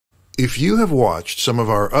If you have watched some of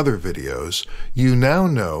our other videos, you now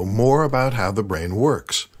know more about how the brain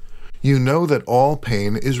works. You know that all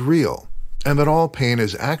pain is real, and that all pain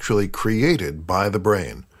is actually created by the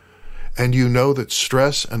brain. And you know that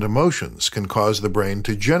stress and emotions can cause the brain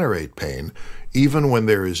to generate pain even when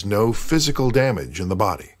there is no physical damage in the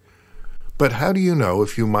body. But how do you know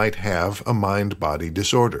if you might have a mind-body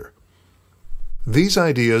disorder? These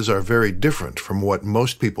ideas are very different from what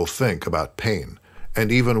most people think about pain, and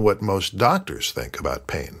even what most doctors think about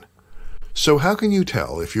pain. So how can you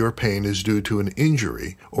tell if your pain is due to an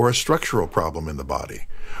injury or a structural problem in the body,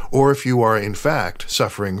 or if you are in fact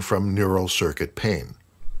suffering from neural circuit pain?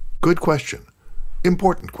 Good question.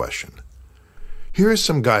 Important question. Here is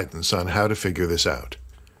some guidance on how to figure this out.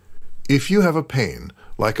 If you have a pain,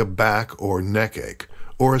 like a back or neck ache,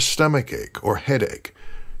 or a stomach ache or headache,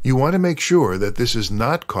 you want to make sure that this is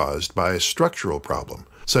not caused by a structural problem,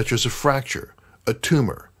 such as a fracture, a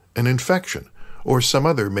tumor, an infection, or some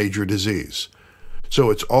other major disease. So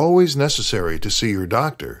it's always necessary to see your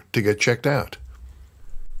doctor to get checked out.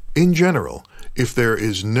 In general, if there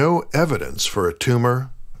is no evidence for a tumor,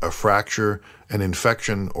 a fracture, an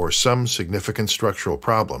infection, or some significant structural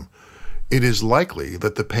problem, it is likely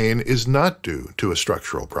that the pain is not due to a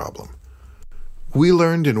structural problem. We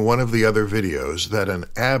learned in one of the other videos that an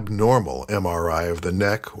abnormal MRI of the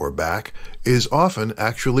neck or back is often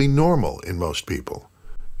actually normal in most people.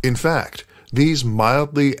 In fact, these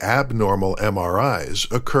mildly abnormal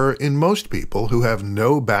MRIs occur in most people who have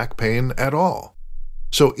no back pain at all.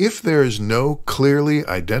 So if there is no clearly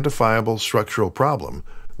identifiable structural problem,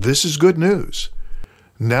 this is good news.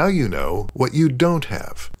 Now you know what you don't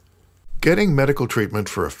have. Getting medical treatment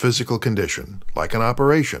for a physical condition, like an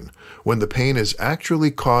operation, when the pain is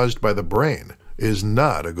actually caused by the brain, is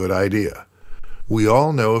not a good idea. We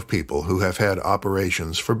all know of people who have had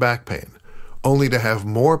operations for back pain, only to have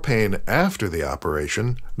more pain after the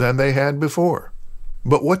operation than they had before.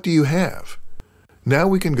 But what do you have? Now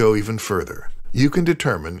we can go even further. You can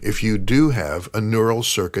determine if you do have a neural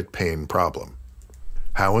circuit pain problem.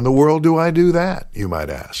 How in the world do I do that, you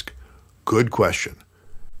might ask? Good question.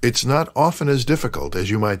 It's not often as difficult as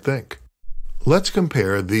you might think. Let's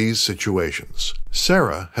compare these situations.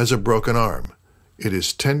 Sarah has a broken arm. It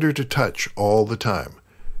is tender to touch all the time.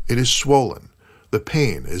 It is swollen. The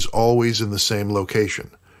pain is always in the same location.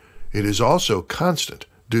 It is also constant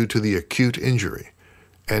due to the acute injury,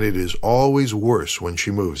 and it is always worse when she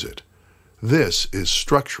moves it. This is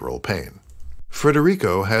structural pain.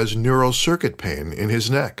 Federico has neural circuit pain in his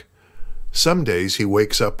neck. Some days he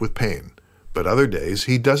wakes up with pain, but other days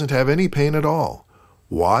he doesn't have any pain at all.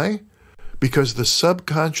 Why? Because the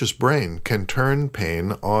subconscious brain can turn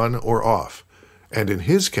pain on or off, and in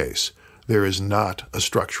his case, there is not a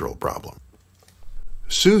structural problem.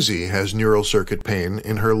 Susie has neural circuit pain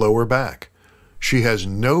in her lower back. She has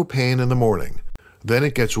no pain in the morning, then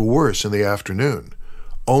it gets worse in the afternoon,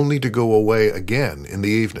 only to go away again in the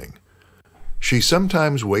evening. She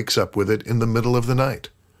sometimes wakes up with it in the middle of the night.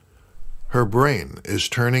 Her brain is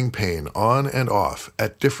turning pain on and off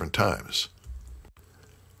at different times.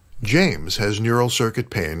 James has neural circuit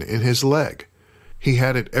pain in his leg. He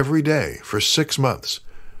had it every day for 6 months.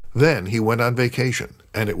 Then he went on vacation,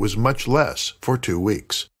 and it was much less for 2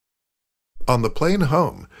 weeks. On the plane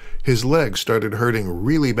home, his leg started hurting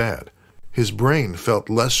really bad. His brain felt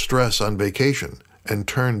less stress on vacation and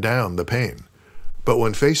turned down the pain. But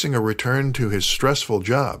when facing a return to his stressful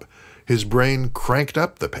job, his brain cranked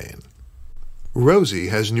up the pain. Rosie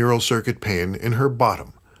has neural circuit pain in her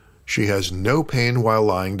bottom. She has no pain while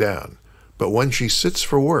lying down, but when she sits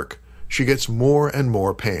for work, she gets more and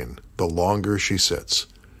more pain the longer she sits.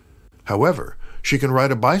 However, she can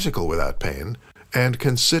ride a bicycle without pain and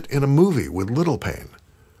can sit in a movie with little pain.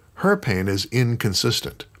 Her pain is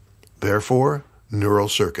inconsistent, therefore neural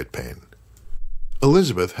circuit pain.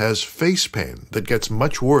 Elizabeth has face pain that gets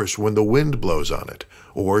much worse when the wind blows on it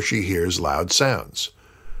or she hears loud sounds.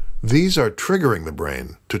 These are triggering the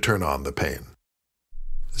brain to turn on the pain.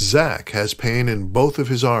 Zach has pain in both of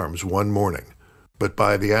his arms one morning, but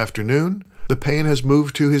by the afternoon, the pain has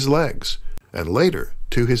moved to his legs, and later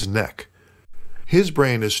to his neck. His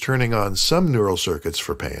brain is turning on some neural circuits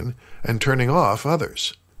for pain and turning off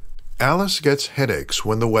others. Alice gets headaches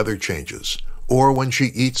when the weather changes, or when she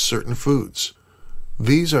eats certain foods.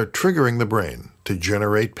 These are triggering the brain to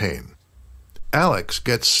generate pain. Alex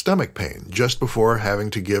gets stomach pain just before having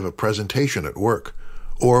to give a presentation at work,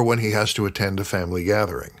 or when he has to attend a family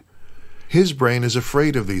gathering. His brain is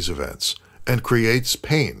afraid of these events and creates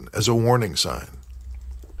pain as a warning sign.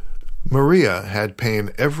 Maria had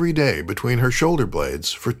pain every day between her shoulder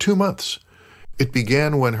blades for 2 months. It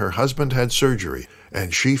began when her husband had surgery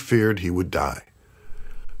and she feared he would die.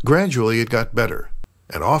 Gradually it got better,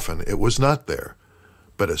 and often it was not there,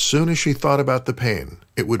 but as soon as she thought about the pain,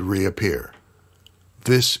 it would reappear.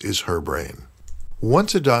 This is her brain.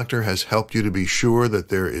 Once a doctor has helped you to be sure that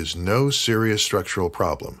there is no serious structural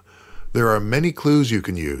problem, there are many clues you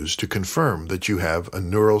can use to confirm that you have a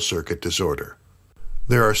neural circuit disorder.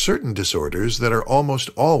 There are certain disorders that are almost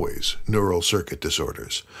always neural circuit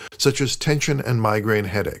disorders, such as tension and migraine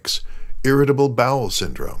headaches, irritable bowel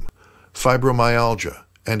syndrome, fibromyalgia,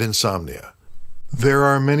 and insomnia. There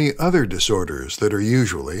are many other disorders that are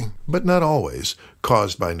usually, but not always,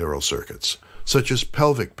 caused by neural circuits, such as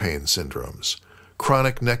pelvic pain syndromes,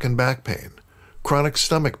 chronic neck and back pain, chronic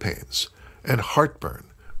stomach pains, and heartburn,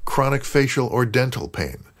 chronic facial or dental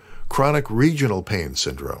pain, chronic regional pain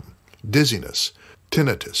syndrome, dizziness,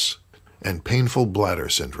 tinnitus, and painful bladder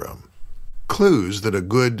syndrome. Clues that a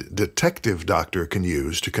good detective doctor can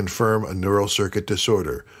use to confirm a neural circuit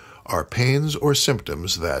disorder are pains or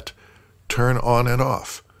symptoms that turn on and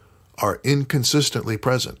off, are inconsistently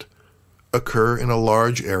present, occur in a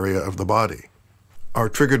large area of the body, are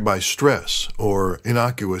triggered by stress or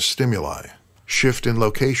innocuous stimuli, shift in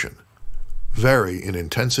location, vary in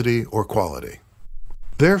intensity or quality.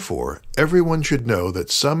 Therefore, everyone should know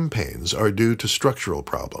that some pains are due to structural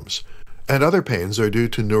problems, and other pains are due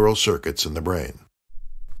to neural circuits in the brain.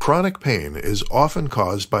 Chronic pain is often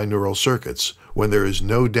caused by neural circuits when there is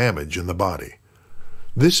no damage in the body.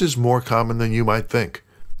 This is more common than you might think.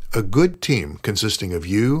 A good team consisting of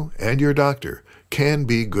you and your doctor can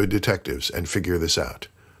be good detectives and figure this out.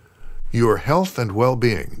 Your health and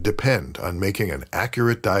well-being depend on making an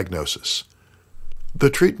accurate diagnosis. The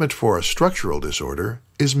treatment for a structural disorder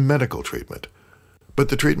is medical treatment, but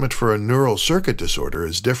the treatment for a neural circuit disorder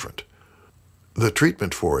is different. The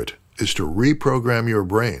treatment for it is to reprogram your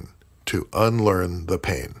brain to unlearn the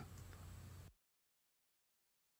pain.